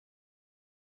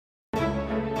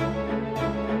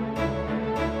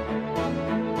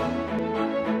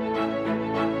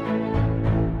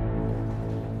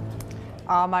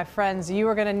My friends, you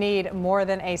are going to need more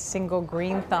than a single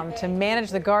green thumb to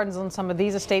manage the gardens on some of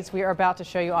these estates we are about to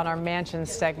show you on our mansion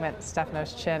segment.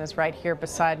 Stefanos Chen is right here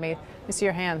beside me. Let me see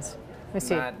your hands. Let me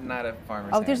see. Not a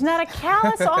farmer's Oh, there's hands. not a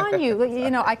callus on you.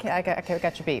 You know, I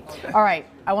got you beat. All right,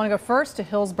 I want to go first to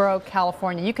Hillsborough,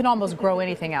 California. You can almost grow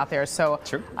anything out there, so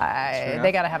True.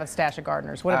 They got to have a stash of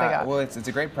gardeners. What have they got? Well, it's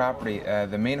a great property.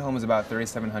 The main home is about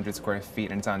 3,700 square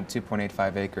feet, and it's on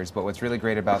 2.85 acres. But what's really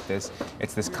great about this,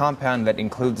 it's this compound that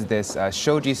includes this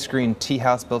shoji screen tea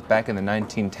house built back in the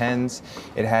 1910s.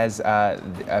 It has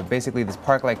basically this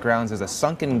park-like grounds. There's a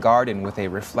sunken garden with a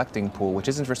reflecting pool, which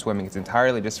isn't for swimming. It's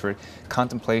entirely just for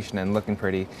contemplation and looking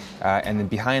pretty. And then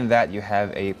behind that, you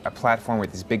have a platform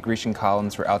with these big Grecian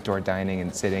columns for outdoor dining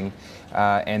and sitting.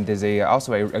 And there's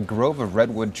also a grove of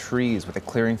redwood trees with a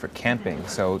clearing for camping.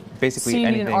 So basically, so you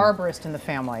anything. need an arborist in the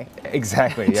family.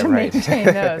 Exactly. Yeah, to right. maintain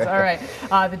those. All right.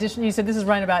 The addition, you said this is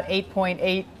running about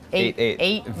 8.8.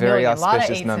 8 Very million. A lot of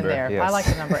auspicious eights number, in there. yes. I like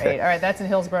the number 8. All right, that's in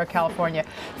Hillsborough, California.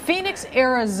 Phoenix,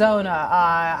 Arizona.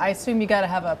 I assume you got to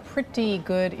have a pretty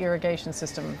good irrigation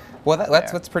system. Well,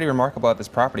 that's what's pretty remarkable about this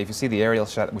property. If you see the aerial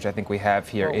shot, which I think we have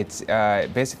here, it's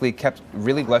basically kept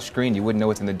really lush green. You wouldn't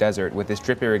know it's in the desert. With this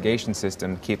drip irrigation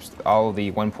system, keeps all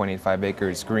the 1.85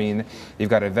 acres green. You've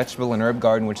got a vegetable and herb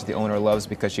garden, which the owner loves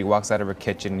because she walks out of her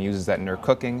kitchen and uses that in her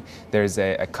cooking. There's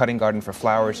a cutting garden for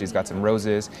flowers. She's got some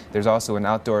roses. There's also an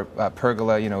outdoor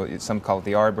pergola, you know, some call it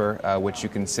the arbor, which you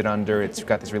can sit under. It's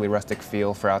got this really rustic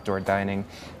feel for outdoor dining.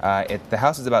 The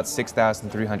house is about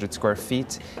 6,300 square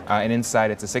feet, and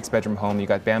inside it's a 6-bedroom home. You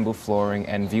got bamboo flooring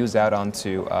and views out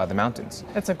onto the mountains.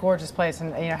 It's a gorgeous place,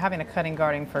 and you know, having a cutting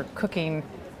garden for cooking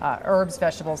herbs,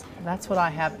 vegetables, that's what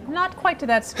I have. Not quite to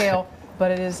that scale,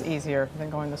 but it is easier than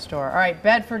going to the store. All right,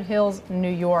 Bedford Hills, New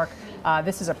York.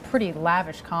 This is a pretty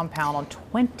lavish compound on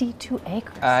 22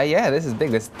 acres. Yeah, this is big.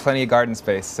 There's plenty of garden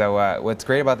space. So what's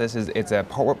great about this is it's a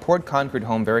poured concrete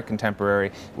home, very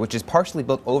contemporary, which is partially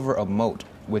built over a moat,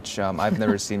 which I've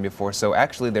never seen before. So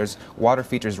actually there's water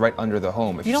features right under the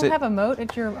home. If you don't have a moat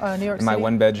at your New York City? In my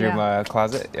one-bedroom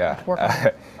closet?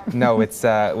 Yeah. No, it's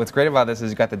what's great about this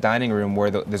is you've got the dining room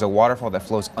where there's a waterfall that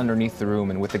flows underneath the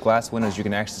room, and with the glass windows you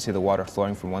can actually see the water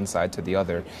flowing from one side to the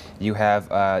other. You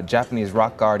have Japanese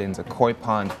rock gardens, a koi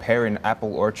pond, pear and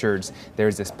apple orchards.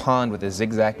 There's this pond with a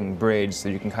zigzagging bridge so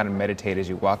you can kind of meditate as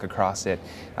you walk across it.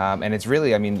 And it's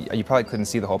really, I mean, you probably couldn't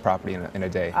see the whole property in a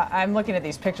day. I'm looking at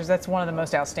these pictures. That's one of the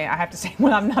most outstanding. I have to say,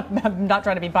 when I'm not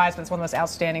trying to be biased, but it's one of the most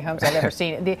outstanding homes I've ever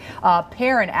seen. The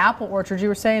pear and apple orchards, you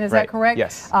were saying, is that correct?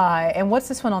 Yes. And what's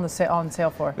this one on sale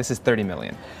for? This is $30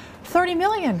 million. 30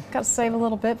 million. Got to save a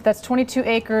little bit. That's 22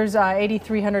 acres,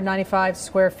 8,395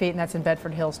 square feet, and that's in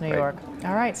Bedford Hills, New York.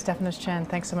 All right, Stefanos Chen,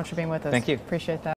 thanks so much for being with us. Thank you. Appreciate that.